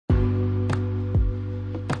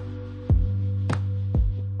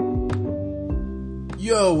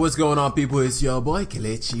Yo, what's going on, people? It's your boy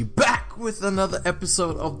Kelechi back with another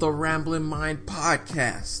episode of the Rambling Mind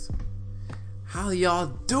Podcast. How y'all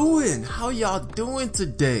doing? How y'all doing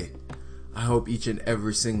today? I hope each and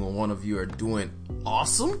every single one of you are doing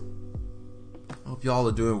awesome. I hope y'all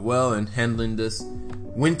are doing well and handling this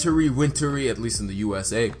wintry, at least in the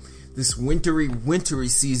USA, this wintry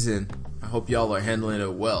season. I hope y'all are handling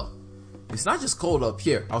it well. It's not just cold up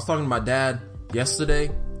here. I was talking to my dad yesterday,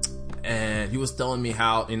 and he was telling me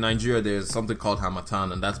how in Nigeria there's something called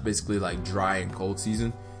Harmattan, and that's basically like dry and cold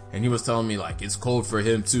season. And he was telling me like it's cold for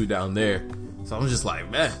him too down there. So I'm just like,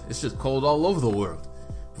 man, it's just cold all over the world.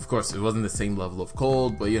 Of course, it wasn't the same level of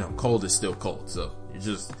cold, but cold is still cold. So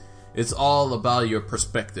it's all about your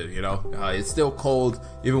perspective, It's still cold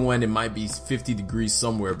even when it might be 50 degrees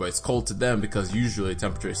somewhere, but it's cold to them because usually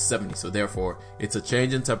temperature is 70. So therefore, it's a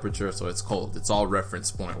change in temperature, so it's cold. It's all reference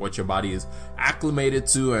point, what your body is acclimated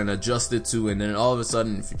to and adjusted to. And then all of a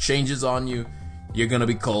sudden, if it changes on you, you're going to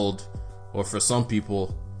be cold. Or for some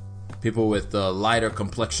people with a lighter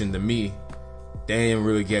complexion than me, they didn't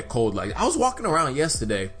really get cold. Like, I was walking around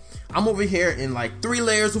yesterday. I'm over here in like 3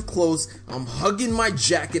 layers of clothes. I'm hugging my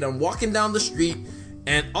jacket. I'm walking down the street,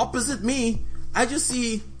 and opposite me, I just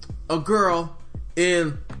see a girl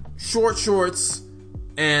in short shorts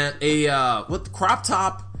and a crop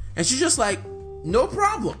top, and she's just like, no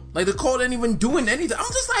problem. Like, the cold ain't even doing anything.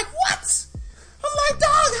 I'm just like, what? I'm like,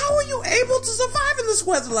 dog, how are you able to survive in this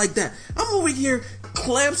weather like that? I'm over here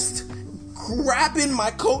clamps, grabbing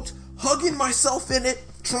my coat, hugging myself in it,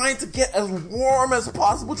 trying to get as warm as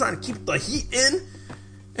possible, trying to keep the heat in.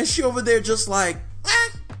 And she over there just like,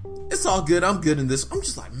 it's all good. I'm good in this. I'm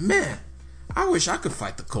just like, man, I wish I could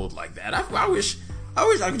fight the cold like that. I wish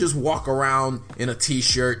I could just walk around in a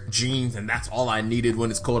t-shirt, jeans, and that's all I needed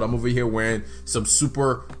when it's cold. I'm over here wearing some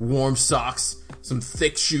super warm socks, some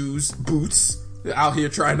thick shoes, boots, out here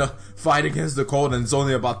trying to fight against the cold, and it's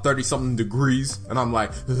only about 30 something degrees, and I'm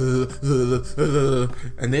like, and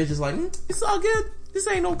they're just like, it's all good. This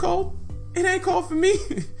ain't no cold. It ain't cold for me.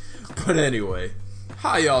 But anyway,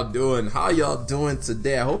 how y'all doing? How y'all doing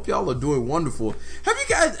today? I hope y'all are doing wonderful. Have you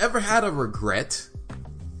guys ever had a regret?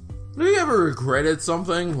 Have you ever regretted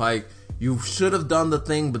something? Like, you should have done the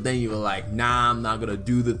thing, but then you were like, nah, I'm not gonna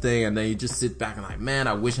do the thing, and then you just sit back and like, man,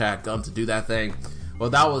 I wish I had gone to do that thing. Well,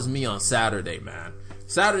 that was me on Saturday, man.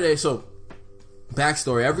 Saturday, so,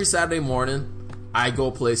 backstory, every Saturday morning, I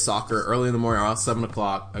go play soccer early in the morning, around 7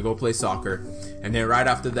 o'clock. I go play soccer. And then right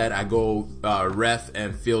after that, I go ref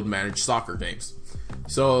and field manage soccer games.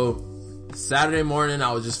 So Saturday morning,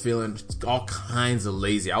 I was just feeling all kinds of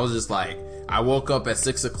lazy. I was just like, I woke up at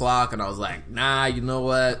 6 o'clock and I was like, nah, you know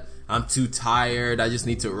what? I'm too tired. I just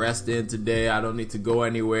need to rest in today. I don't need to go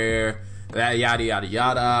anywhere. That yada, yada,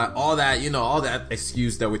 yada. All that, all that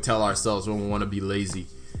excuse that we tell ourselves when we want to be lazy.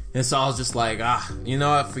 And so I was just like, you know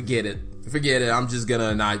what? Forget it. I'm just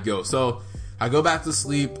gonna not go. So I go back to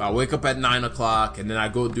sleep. I wake up at 9 o'clock, and then I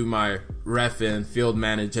go do my ref and field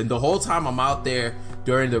manage. And the whole time I'm out there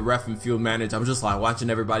during the ref and field manage, I'm just like watching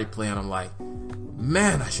everybody play, and I'm like,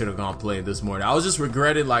 man, I should have gone playing this morning. I was just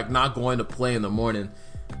regretting like not going to play in the morning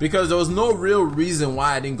because there was no real reason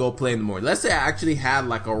why I didn't go play in the morning. Let's say I actually had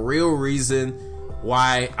like a real reason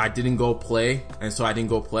why I didn't go play, and so I didn't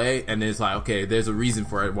go play, and it's like, okay, there's a reason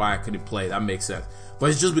for it why I couldn't play. That makes sense.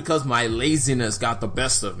 But it's just because my laziness got the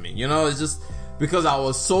best of me. It's just because I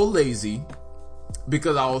was so lazy.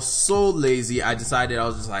 I decided I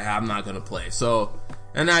was just like, I'm not gonna play. So,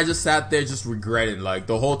 and I just sat there just regretting. Like,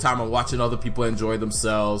 the whole time I'm watching other people enjoy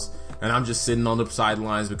themselves, and I'm just sitting on the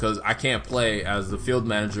sidelines because I can't play as the field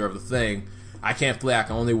manager of the thing. I can't play. I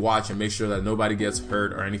can only watch and make sure that nobody gets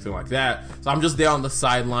hurt or anything like that. So I'm just there on the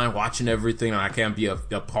sideline watching everything, and I can't be a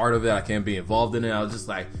part of it. I can't be involved in it. I was just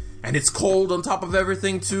like, and it's cold on top of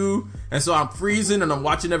everything too. And so I'm freezing, and I'm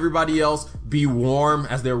watching everybody else be warm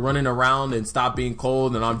as they're running around and stop being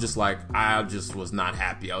cold. And I'm just like, I just was not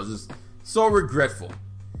happy. I was just so regretful.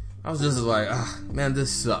 I was just like, man,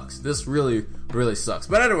 this sucks. This really, really sucks.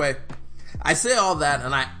 But anyway, I say all that,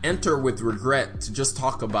 and I enter with regret to just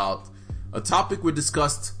talk about a topic we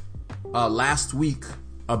discussed last week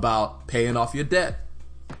about paying off your debt.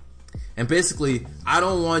 And basically, I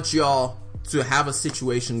don't want y'all to have a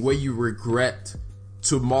situation where you regret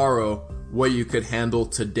tomorrow what you could handle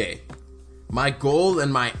today. My goal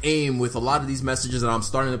and my aim with a lot of these messages that I'm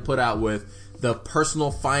starting to put out with the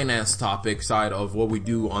personal finance topic side of what we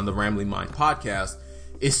do on the Rambling Mind podcast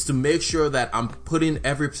is to make sure that I'm putting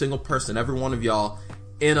every single person, every one of y'all,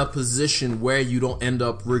 in a position where you don't end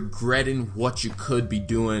up regretting what you could be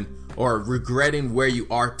doing or regretting where you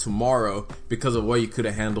are tomorrow because of what you could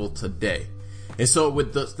have handled today. And so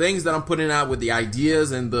with the things that I'm putting out, with the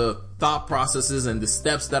ideas and the thought processes and the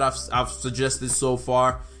steps that I've suggested so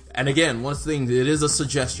far, and again, one thing, it is a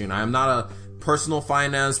suggestion. I am not a personal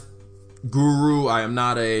finance guru. I'm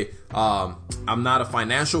not a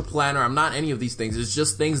financial planner. I'm not any of these things. It's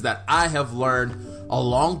just things that I have learned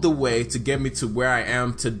along the way to get me to where I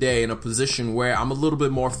am today, in a position where I'm a little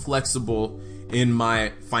bit more flexible in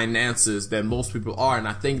my finances than most people are. And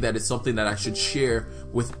I think that it's something that I should share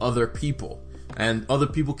with other people, and other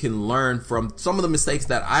people can learn from some of the mistakes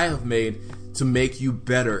that I have made to make you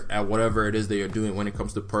better at whatever it is that you're doing when it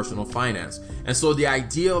comes to personal finance. And so the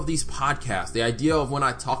idea of these podcasts, the idea of when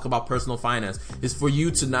I talk about personal finance, is for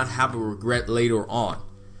you to not have a regret later on.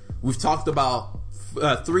 We've talked about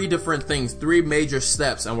three different things, three major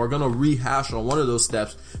steps, and we're going to rehash on one of those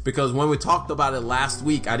steps, because when we talked about it last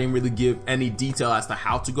week, I didn't really give any detail as to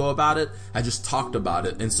how to go about it. I just talked about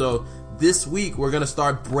it. And so this week, we're going to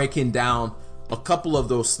start breaking down a couple of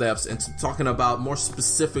those steps and talking about more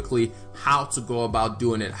specifically how to go about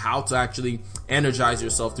doing it, how to actually energize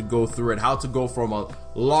yourself to go through it, how to go from a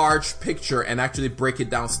large picture and actually break it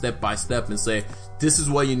down step by step and say, this is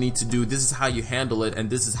what you need to do, this is how you handle it, and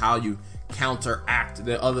this is how you counteract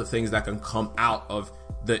the other things that can come out of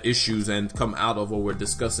the issues and come out of what we're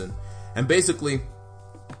discussing. And basically,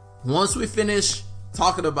 once we finish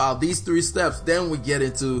talking about these three steps, then we get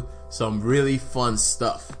into some really fun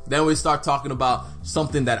stuff. Then we start talking about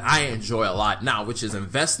something that I enjoy a lot now, which is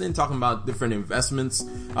investing, talking about different investments,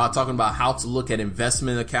 talking about how to look at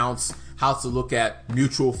investment accounts, how to look at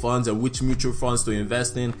mutual funds and which mutual funds to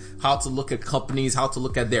invest in, how to look at companies, how to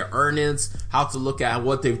look at their earnings, how to look at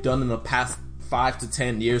what they've done in the past 5 to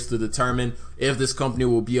 10 years to determine if this company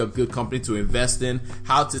will be a good company to invest in,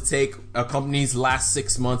 how to take a company's last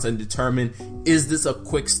 6 months and determine, is this a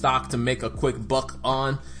quick stock to make a quick buck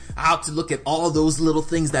on, how to look at all those little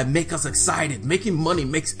things that make us excited. Making money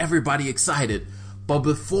makes everybody excited. But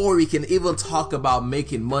before we can even talk about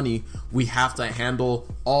making money, we have to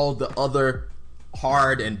handle all the other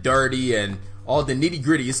hard and dirty and all the nitty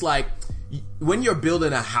gritty. It's like when you're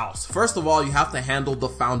building a house, first of all, you have to handle the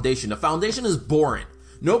foundation. The foundation is boring.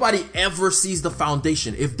 Nobody ever sees the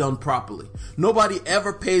foundation if done properly. Nobody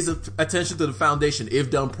ever pays attention to the foundation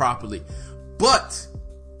if done properly. But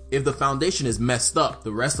if the foundation is messed up,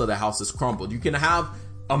 the rest of the house is crumbled. You can have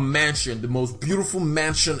a mansion, the most beautiful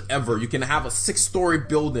mansion ever. You can have a 6-story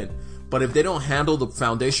building, but if they don't handle the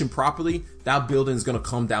foundation properly, that building is going to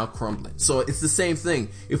come down crumbling. So it's the same thing.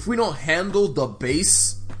 If we don't handle the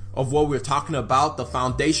base of what we're talking about, the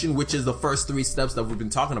foundation, which is the first 3 steps that we've been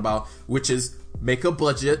talking about, which is make a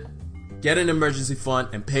budget, get an emergency fund,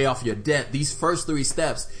 and pay off your debt. These first 3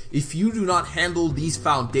 steps, if you do not handle these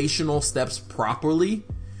foundational steps properly,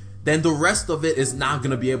 then the rest of it is not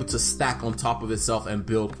going to be able to stack on top of itself and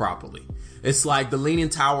build properly. It's like the Leaning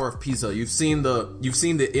Tower of Pisa. You've seen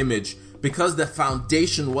the image. Because the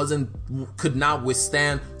foundation could not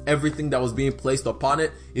withstand everything that was being placed upon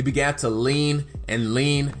it, it began to lean and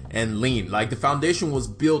lean and lean. Like the foundation was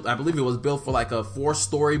built, I believe it was built for like a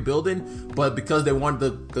 4-story building, but because they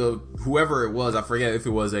wanted the whoever it was, I forget if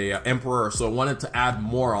it was a emperor or so, wanted to add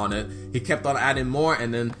more on it. He kept on adding more,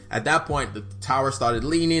 and then at that point the tower started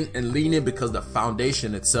leaning and leaning because the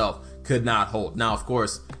foundation itself could not hold. Now, of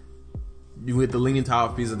course, with the Leaning Tower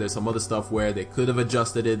of Pisa, there's some other stuff where they could have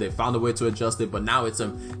adjusted it. They found a way to adjust it, but now it's a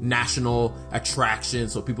national attraction,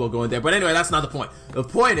 so people are going there. But anyway, that's not the point. The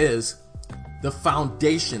point is the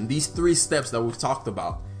foundation, these 3 steps that we've talked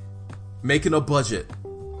about: making a budget,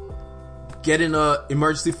 getting an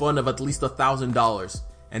emergency fund of at least $1,000,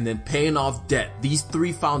 and then paying off debt. These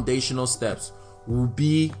 3 foundational steps will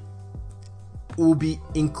be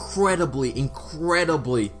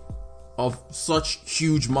incredibly of such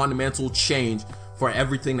huge monumental change for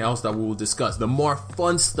everything else that we will discuss. The more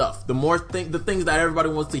fun stuff, the things that everybody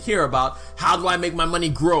wants to hear about. How do I make my money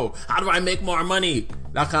grow? How do I make more money?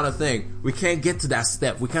 That kind of thing. We can't get to that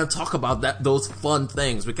step. We can't talk about those fun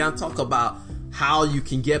things. We can't talk about how you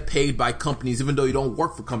can get paid by companies even though you don't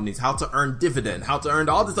work for companies, how to earn dividend, how to earn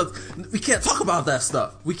all this stuff. We can't talk about that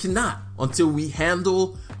stuff. We cannot until we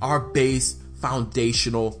handle our base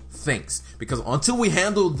foundational things. Because until we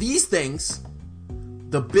handle these things,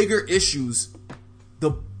 the bigger issues,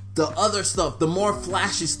 the other stuff, the more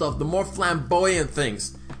flashy stuff, the more flamboyant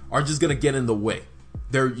things are just gonna get in the way.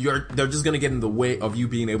 They're just gonna get in the way of you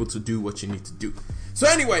being able to do what you need to do. So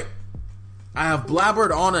anyway, I have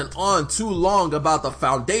blabbered on and on too long about the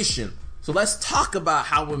foundation. So let's talk about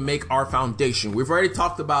how we make our foundation. We've already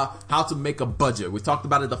talked about how to make a budget. We talked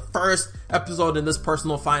about it. The first episode in this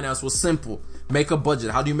personal finance was simple. Make a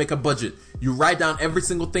budget. How do you make a budget? You write down every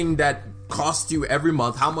single thing that costs you every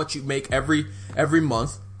month, how much you make every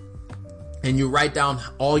month, and you write down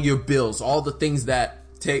all your bills, all the things that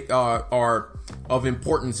are of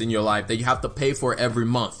importance in your life that you have to pay for every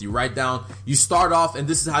month. You write down, you start off, and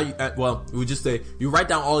this is how you, we just say, you write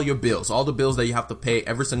down all your bills, all the bills that you have to pay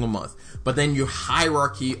every single month, but then you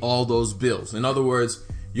hierarchy all those bills. In other words,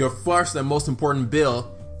 your first and most important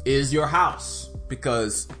bill is your house,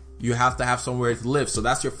 because you have to have somewhere to live. So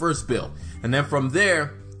that's your first bill. And then from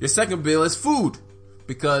there, your second bill is food,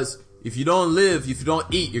 because if you don't live, if you don't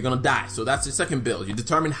eat, you're going to die. So that's your second bill. You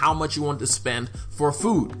determine how much you want to spend for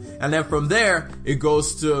food. And then from there, it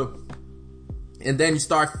goes to, and then you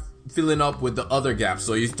start filling up with the other gaps.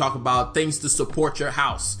 So you talk about things to support your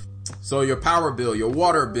house. So your power bill, your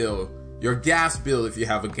water bill, your gas bill, if you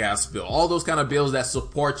have a gas bill, all those kind of bills that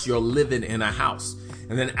support your living in a house.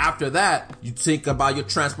 And then after that, you think about your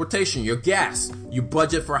transportation, your gas. You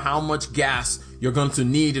budget for how much gas you're going to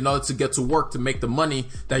need in order to get to work to make the money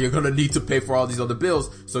that you're going to need to pay for all these other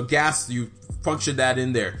bills. So gas, you function that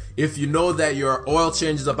in there. If you know that your oil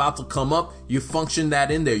change is about to come up, you function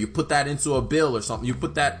that in there. You put that into a bill or something. You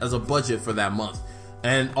put that as a budget for that month.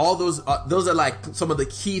 And all those are like some of the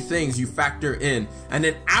key things you factor in. And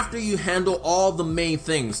then after you handle all the main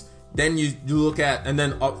things, then you look at, and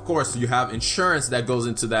then of course you have insurance that goes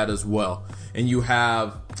into that as well. And you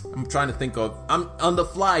have, I'm on the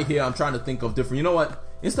fly here, I'm trying to think of different, you know what?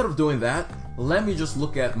 Instead of doing that, let me just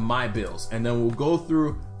look at my bills, and then we'll go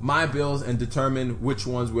through my bills and determine which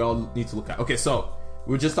ones we all need to look at. Okay, so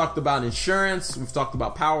we just talked about insurance, we've talked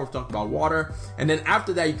about power, we've talked about water, and then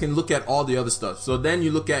after that you can look at all the other stuff. So then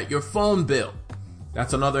you look at your phone bill.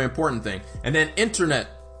 That's another important thing. And then internet.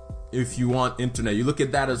 If you want internet, you look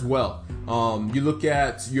at that as well. You look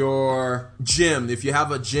at your gym. If you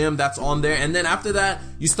have a gym, that's on there. And then after that,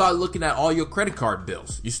 you start looking at all your credit card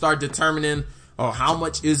bills. You start determining, how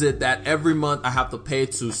much is it that every month I have to pay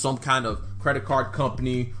to some kind of credit card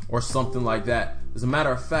company or something like that. As a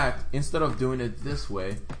matter of fact, instead of doing it this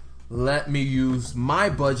way, let me use my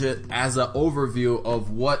budget as an overview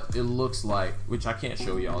of what it looks like, which I can't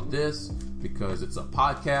show y'all this because it's a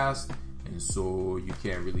podcast. And so you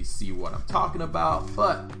can't really see what I'm talking about,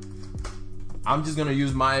 but I'm just gonna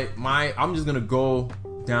use I'm just gonna go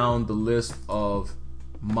down the list of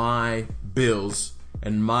my bills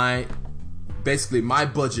and basically my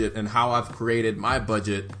budget and how I've created my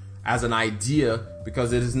budget as an idea,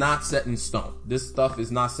 because it is not set in stone. This stuff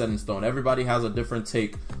is not set in stone. Everybody has a different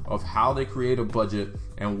take of how they create a budget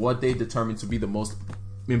and what they determine to be the most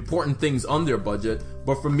important things on their budget.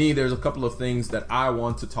 But for me, there's a couple of things that I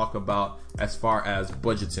want to talk about as far as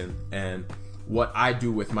budgeting and what I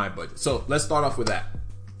do with my budget. So let's start off with that.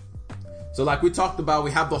 So like we talked about,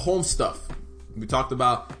 we have the home stuff. We talked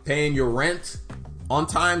about paying your rent on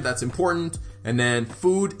time. That's important. And then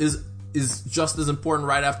food is just as important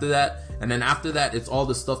right after that. And then after that, it's all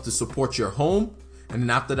the stuff to support your home. And then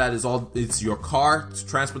after that it's your car, it's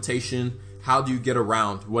transportation. How do you get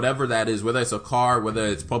around, whatever that is, whether it's a car, whether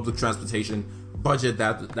it's public transportation, budget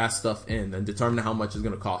that stuff in and determine how much it's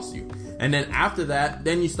going to cost you. And then after that,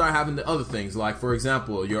 then you start having the other things, like for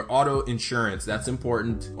example, your auto insurance. That's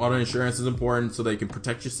important. Auto insurance is important so that you can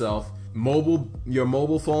protect yourself. Your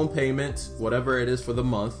mobile phone payment, whatever it is for the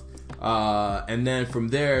month. And then from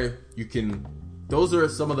there, those are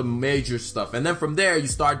some of the major stuff. And then from there, you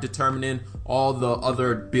start determining all the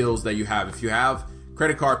other bills that you have. If you have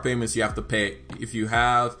credit card payments, you have to pay. If you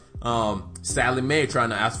have Sally Mae trying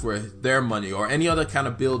to ask for their money, or any other kind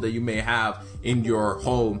of bill that you may have in your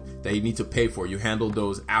home that you need to pay for, you handle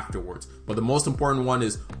those afterwards. But the most important one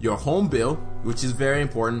is your home bill, which is very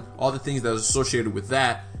important. All the things that are associated with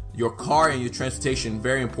that. Your car and your transportation,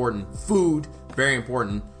 very important. Food, very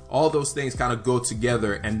important. All those things kind of go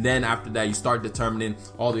together, and then after that you start determining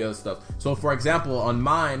all the other stuff. So for example, on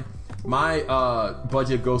mine, my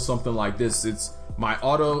budget goes something like this. It's my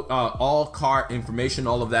all car information,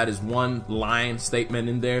 all of that is one line statement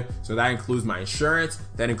in there. So that includes my insurance,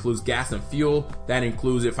 that includes gas and fuel, that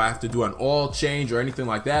includes if I have to do an oil change or anything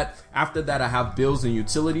like that. After that, I have bills and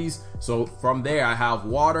utilities. So from there, I have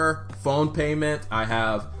water, phone payment, I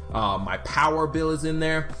have my power bill is in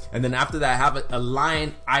there. And then after that, I have a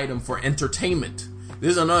line item for entertainment.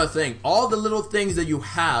 This is another thing. All the little things that you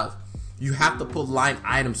have to put line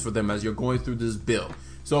items for them as you're going through this bill.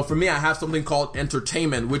 So for me, I have something called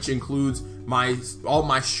entertainment, which includes all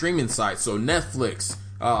my streaming sites. So Netflix,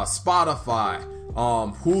 Spotify,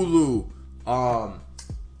 Hulu,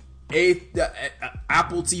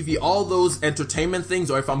 Apple TV, all those entertainment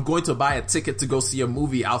things. Or if I'm going to buy a ticket to go see a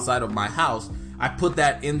movie outside of my house, I put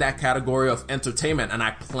that in that category of entertainment, and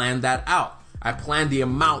I plan that out. I plan the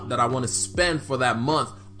amount that I want to spend for that month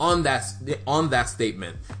on that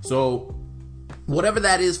statement. So whatever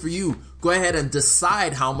that is for you, go ahead and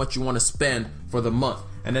decide how much you want to spend for the month.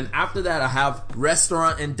 And then after that, I have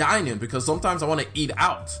restaurant and dining, because sometimes I want to eat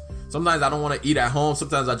out. Sometimes I don't want to eat at home.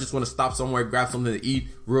 Sometimes I just want to stop somewhere, grab something to eat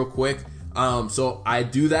real quick. So I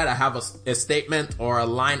do that. I have a statement or a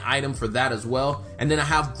line item for that as well. And then I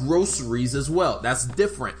have groceries as well. That's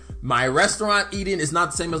different. My restaurant eating is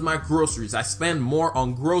not the same as my groceries. I spend more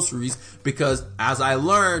on groceries because, as I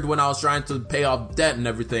learned when I was trying to pay off debt and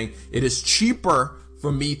everything, it is cheaper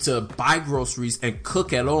for me to buy groceries and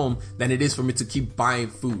cook at home than it is for me to keep buying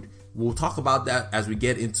food. We'll talk about that as we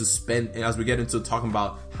get into talking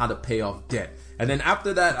about how to pay off debt. And then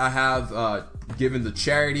after that, I have given to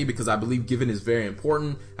charity, because I believe giving is very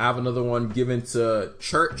important. I have another one, given to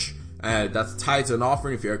church. That's tithes and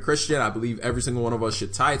offering. If you're a Christian, I believe every single one of us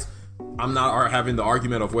should tithe. I'm not having the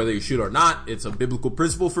argument of whether you should or not. It's a biblical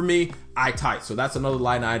principle for me. I tithe. So that's another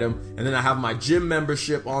line item. And then I have my gym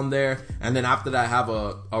membership on there. And then after that, I have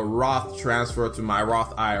a Roth transfer to my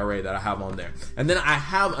Roth IRA that I have on there. And then I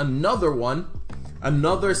have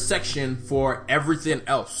another section for everything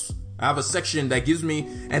else. I have a section that gives me,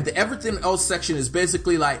 and the everything else section is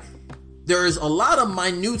basically like, there is a lot of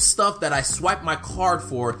minute stuff that I swipe my card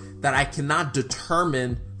for that I cannot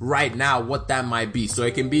determine right now what that might be. So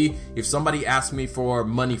it can be if somebody asks me for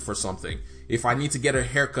money for something, if I need to get a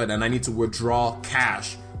haircut and I need to withdraw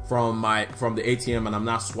cash from the ATM and I'm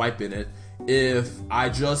not swiping it, if I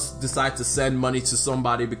just decide to send money to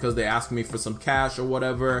somebody because they ask me for some cash or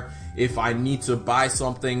whatever, if I need to buy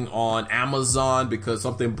something on Amazon because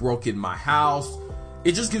something broke in my house.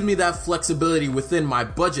 It just gives me that flexibility within my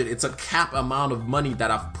budget. It's a cap amount of money that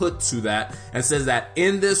I've put to that, and says that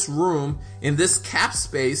in this room, in this cap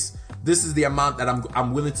space, this is the amount that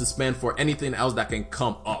I'm willing to spend for anything else that can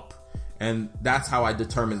come up. And that's how I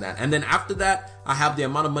determine that. And then after that, I have the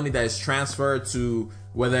amount of money that is transferred to,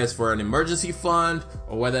 whether it's for an emergency fund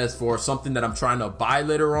or whether it's for something that I'm trying to buy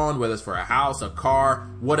later on, whether it's for a house, a car,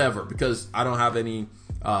 whatever, because I don't have any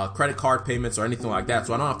credit card payments or anything like that.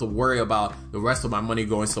 So I don't have to worry about the rest of my money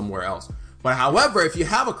going somewhere else. But however, if you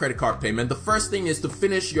have a credit card payment, the first thing is to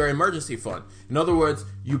finish your emergency fund. In other words,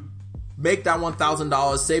 you make that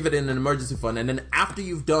 $1,000, save it in an emergency fund. And then after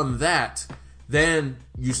you've done that, then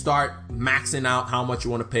you start maxing out how much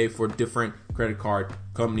you want to pay for different credit card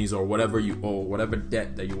companies or whatever you owe, whatever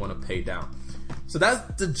debt that you want to pay down. So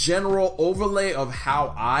that's the general overlay of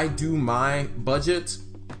how I do my budget,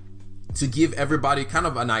 to give everybody kind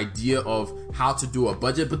of an idea of how to do a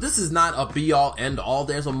budget. But this is not a be all end all.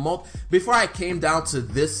 There's before I came down to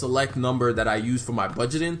this select number that I use for my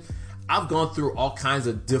budgeting, I've gone through all kinds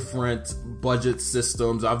of different budget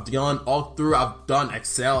systems. I've done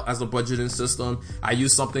Excel as a budgeting system. I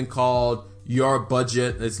use something called Your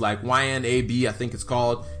Budget. It's like YNAB, I think it's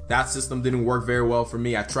called. That system didn't work very well for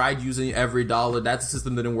me. I tried using Every Dollar. That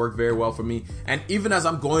system didn't work very well for me. And even as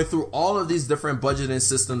I'm going through all of these different budgeting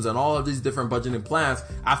systems and all of these different budgeting plans,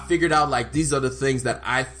 I figured out like these are the things that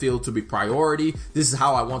I feel to be priority. This is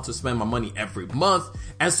how I want to spend my money every month.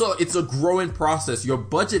 And so it's a growing process. Your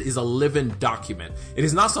budget is a living document. It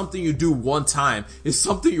is not something you do one time. It's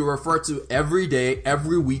something you refer to every day,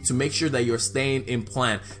 every week, to make sure that you're staying in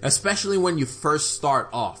plan, especially when you first start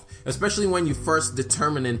off. Especially when you first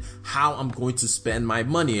determining how I'm going to spend my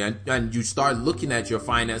money, and you start looking at your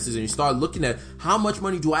finances and you start looking at how much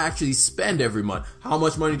money do I actually spend every month? How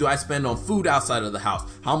much money do I spend on food outside of the house?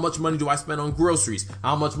 How much money do I spend on groceries?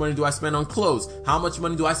 How much money do I spend on clothes? How much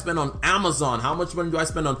money do I spend on Amazon? How much money do I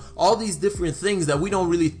spend on all these different things that we don't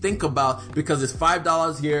really think about, because it's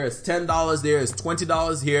 $5 here, it's $10 there, it's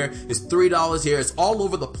 $20 here, it's $3 here, it's all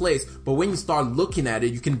over the place. But when you start looking at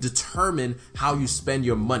it, you can determine how you spend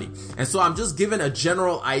your money. And so I'm just giving a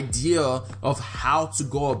general idea of how to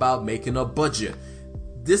go about making a budget.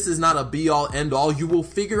 This is not a be all end all. You will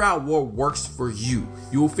figure out what works for you.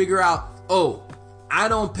 You will figure out,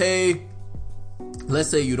 let's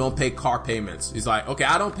say you don't pay car payments. It's like, okay,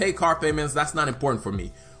 I don't pay car payments. That's not important for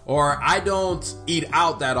me. Or I don't eat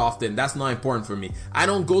out that often. That's not important for me. I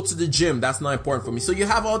don't go to the gym. That's not important for me. So you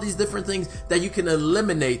have all these different things that you can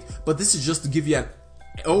eliminate, but this is just to give you an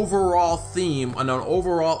overall theme and an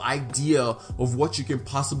overall idea of what you can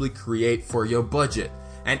possibly create for your budget.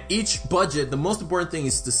 And each budget, the most important thing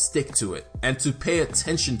is to stick to it and to pay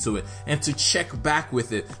attention to it and to check back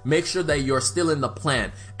with it. Make sure that you're still in the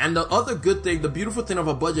plan. And the other good thing, the beautiful thing of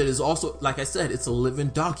a budget is also, like I said, it's a living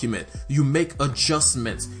document. You make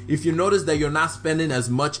adjustments. If you notice that you're not spending as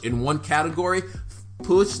much in one category,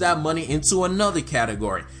 push that money into another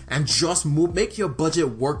category and just make your budget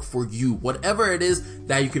work for you. Whatever it is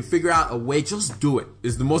that you can figure out a way, just do it.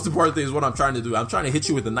 Is the most important thing is what I'm trying to do. I'm trying to hit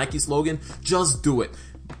you with the Nike slogan. Just do it.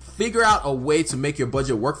 Figure out a way to make your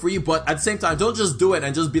budget work for you, but at the same time, don't just do it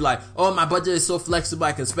and just be like, oh, my budget is so flexible,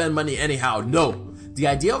 I can spend money anyhow. No. The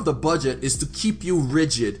idea of the budget is to keep you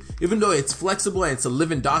rigid. Even though it's flexible and it's a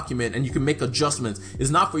living document and you can make adjustments,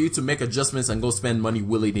 it's not for you to make adjustments and go spend money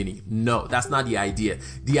willy-nilly. No, that's not the idea.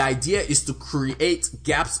 The idea is to create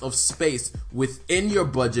gaps of space within your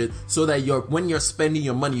budget so that when you're spending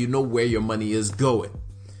your money, you know where your money is going.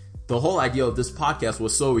 The whole idea of this podcast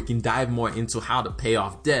was so we can dive more into how to pay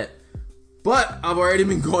off debt. But I've already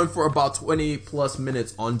been going for about 20 plus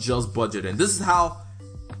minutes on just budgeting. This is how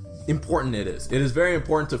important it is. It is very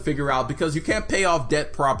important to figure out because you can't pay off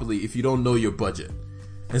debt properly if you don't know your budget.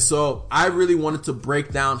 And so I really wanted to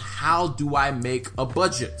break down, how do I make a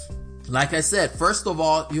budget? Like I said, first of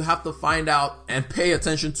all, you have to find out and pay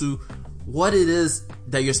attention to what it is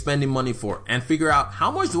that you're spending money for and figure out, how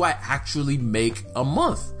much do I actually make a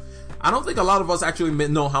month? I don't think a lot of us actually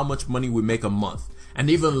know how much money we make a month. And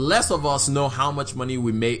even less of us know how much money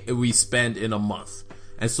we spend in a month.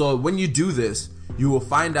 And so when you do this, you will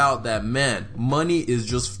find out that, man, money is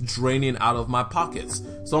just draining out of my pockets.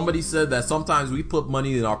 Somebody said that sometimes we put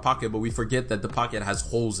money in our pocket, but we forget that the pocket has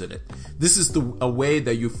holes in it. This is a way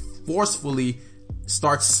that you forcefully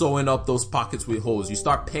start sewing up those pockets with holes. You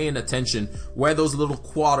start paying attention where those little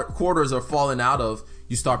quarters are falling out of.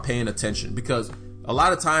 You start paying attention, because a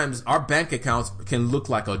lot of times our bank accounts can look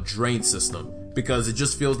like a drain system, because it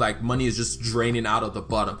just feels like money is just draining out of the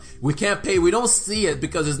bottom. We can't pay. We don't see it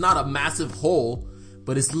because it's not a massive hole,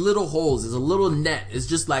 but it's little holes. It's a little net. It's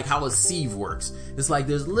just like how a sieve works. It's like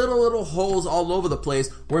there's little holes all over the place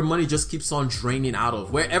where money just keeps on draining out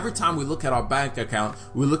of. Where every time we look at our bank account,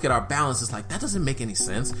 we look at our balance, it's like, that doesn't make any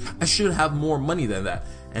sense. I should have more money than that.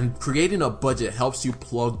 And creating a budget helps you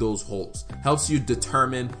plug those holes, helps you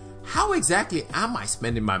determine, how exactly am I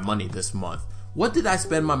spending my money this month? What did I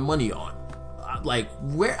spend my money on? Like,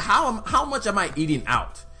 how much am I eating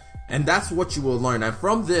out? And that's what you will learn. And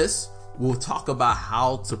from this, we'll talk about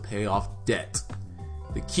how to pay off debt.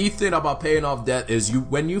 The key thing about paying off debt is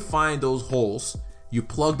when you find those holes, you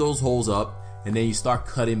plug those holes up, and then you start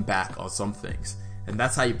cutting back on some things. And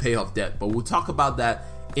that's how you pay off debt. But we'll talk about that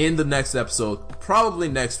in the next episode, probably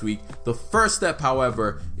next week. The first step,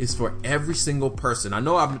 however, is for every single person. I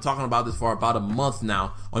know I've been talking about this for about a month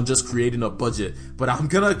now on just creating a budget, but I'm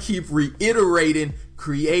gonna keep reiterating,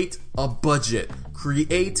 create a budget,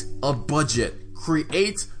 create a budget,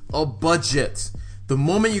 create a budget. The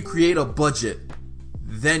moment you create a budget,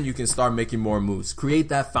 then you can start making more moves. Create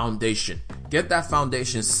that foundation. Get that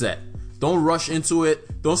foundation set. Don't rush into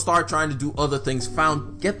it. Don't start trying to do other things.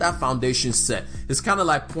 Get that foundation set. It's kind of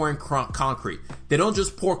like pouring concrete. They don't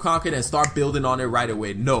just pour concrete and start building on it right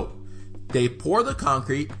away. No. They pour the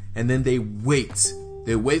concrete and then they wait.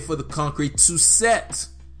 They wait for the concrete to set.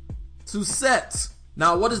 To set.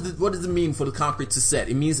 Now, what does it mean for the concrete to set?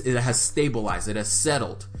 It means it has stabilized. It has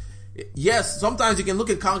settled. Yes, sometimes you can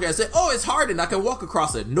look at concrete and say, oh, it's hardened, I can walk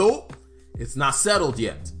across it. Nope. It's not settled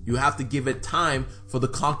yet. You have to give it time for the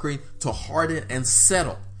concrete to harden and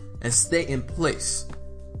settle and stay in place.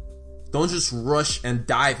 Don't just rush and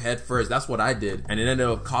dive head first. That's what I did, and it ended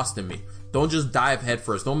up costing me. Don't just dive head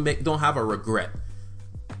first. Don't have a regret.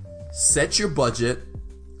 Set your budget,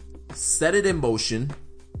 set it in motion,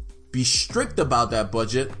 be strict about that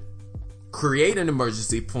budget, create an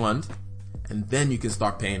emergency fund, and then you can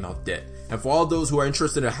start paying off debt. And for all those who are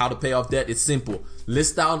interested in how to pay off debt, it's simple.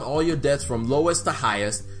 List down all your debts from lowest to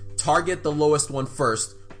highest, target the lowest one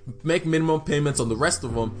first, make minimum payments on the rest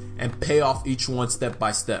of them, and pay off each one step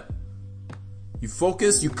by step. You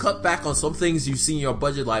focus, you cut back on some things you see in your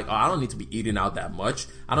budget, like, oh, I don't need to be eating out that much.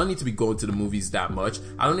 I don't need to be going to the movies that much.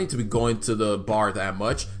 I don't need to be going to the bar that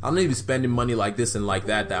much. I don't need to be spending money like this and like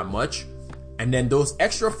that much. And then those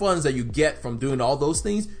extra funds that you get from doing all those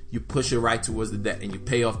things, you push it right towards the debt and you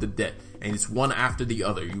pay off the debt. And it's one after the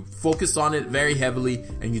other. You focus on it very heavily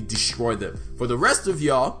and you destroy them. For the rest of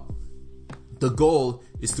y'all, the goal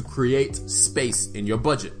is to create space in your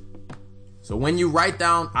budget. So when you write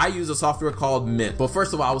down, I use a software called Mint. But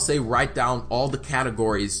first of all, I would say write down all the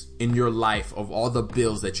categories in your life of all the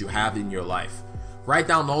bills that you have in your life. Write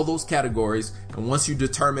down all those categories. And once you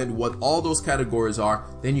determine what all those categories are,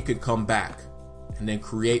 then you can come back and then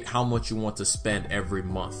create how much you want to spend every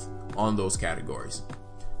month on those categories.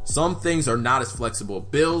 Some things are not as flexible.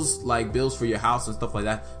 Bills, like bills for your house and stuff like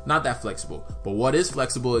that, not that flexible. But what is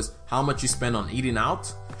flexible is how much you spend on eating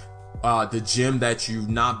out, the gym that you've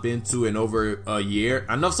not been to in over a year.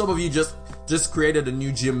 I know some of you just created a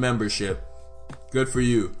new gym membership. Good for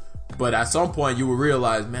you. But at some point you will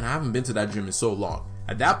realize, man, I haven't been to that gym in so long.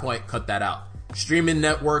 At that point, cut that out. Streaming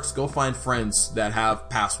networks, go find friends that have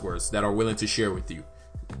passwords that are willing to share with you.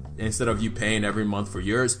 Instead of you paying every month for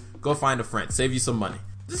yours, go find a friend. Save you some money.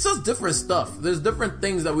 This is different stuff. There's different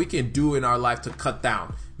things that we can do in our life to cut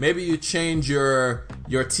down. Maybe you change your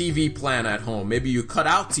TV plan at home. Maybe you cut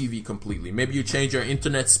out TV completely. Maybe you change your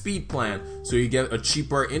internet speed plan so you get a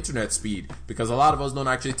cheaper internet speed. Because a lot of us don't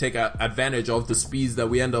actually take advantage of the speeds that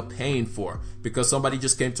we end up paying for. Because somebody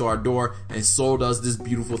just came to our door and sold us this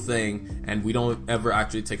beautiful thing and we don't ever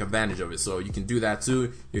actually take advantage of it. So you can do that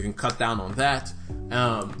too. You can cut down on that.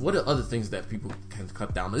 What are other things that people can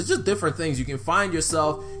cut down? It's just different things. You can find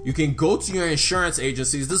yourself. You can go to your insurance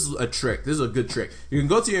agencies. This is a trick. This is a good trick. You can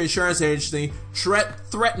go to your insurance agency,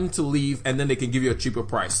 threaten to leave, and then they can give you a cheaper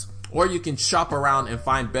price. Or you can shop around and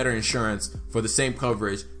find better insurance for the same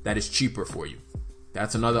coverage that is cheaper for you.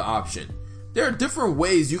 That's another option. There are different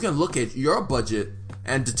ways you can look at your budget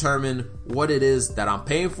and determine what it is that I'm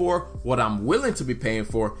paying for, what I'm willing to be paying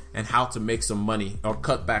for, and how to make some money or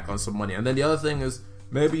cut back on some money. And then the other thing is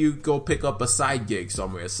maybe you go pick up a side gig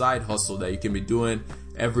somewhere, a side hustle that you can be doing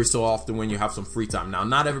every so often when you have some free time. Now,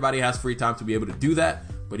 not everybody has free time to be able to do that,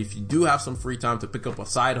 but if you do have some free time to pick up a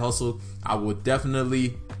side hustle, I would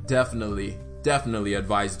definitely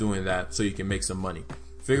advise doing that so you can make some money.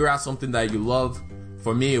 Figure out something that you love.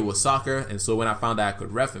 For me, it was soccer, and so when I found out I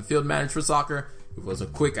could ref and field manage for soccer, it was a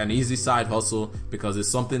quick and easy side hustle because it's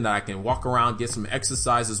something that I can walk around, get some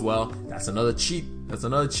exercise as well. That's another cheat.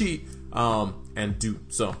 And do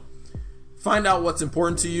so. Find out what's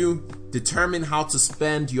important to you. Determine how to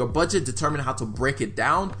spend your budget. Determine how to break it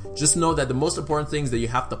down. Just know that the most important things that you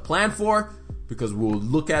have to plan for, because we'll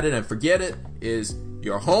look at it and forget it, is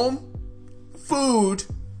your home, food,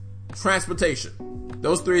 transportation.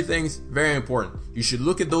 Those three things, very important. You should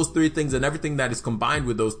look at those three things and everything that is combined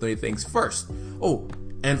with those three things first. Oh,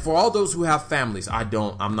 and for all those who have families,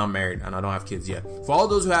 I'm not married and I don't have kids yet. For all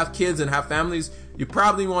those who have kids and have families, you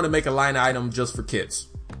probably want to make a line item just for kids.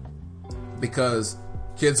 Because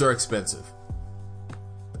kids are expensive.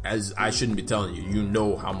 As I shouldn't be telling you, you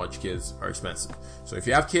know how much kids are expensive. So if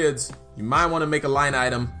you have kids, you might want to make a line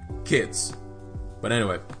item, kids. But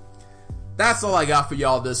anyway, that's all I got for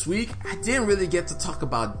y'all this week. I didn't really get to talk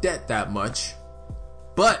about debt that much,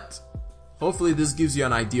 but hopefully this gives you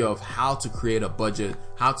an idea of how to create a budget,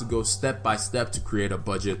 how to go step by step to create a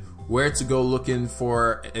budget, where to go looking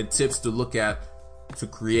for and tips to look at to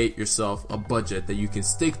create yourself a budget that you can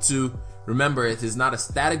stick to. Remember, it is not a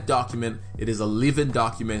static document. It is a living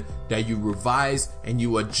document that you revise and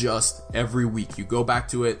you adjust every week. You go back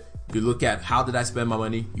to it. You look at how did I spend my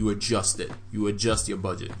money? You adjust it. You adjust your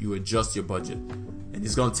budget. You adjust your budget. And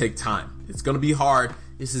it's going to take time. It's going to be hard.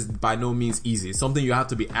 This is by no means easy. It's something you have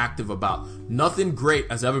to be active about. Nothing great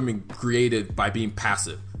has ever been created by being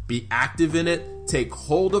passive. Be active in it. Take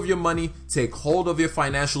hold of your money. Take hold of your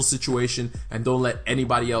financial situation. And don't let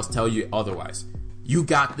anybody else tell you otherwise. You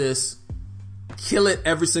got this. Kill it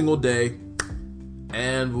every single day.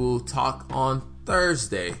 And we'll talk on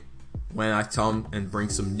Thursday when I come and bring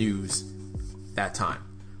some news that time.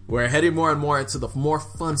 We're heading more and more into the more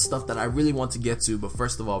fun stuff that I really want to get to. But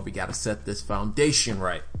first of all, we got to set this foundation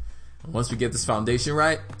right. And once we get this foundation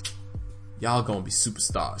right, y'all gonna be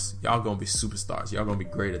superstars. Y'all gonna be superstars. Y'all gonna be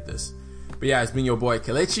great at this. But yeah, it's been your boy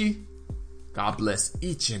Kelechi. God bless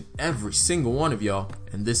each and every single one of y'all.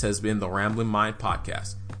 And this has been the Rambling Mind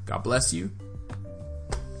Podcast. God bless you.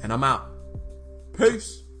 And I'm out.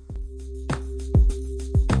 Peace.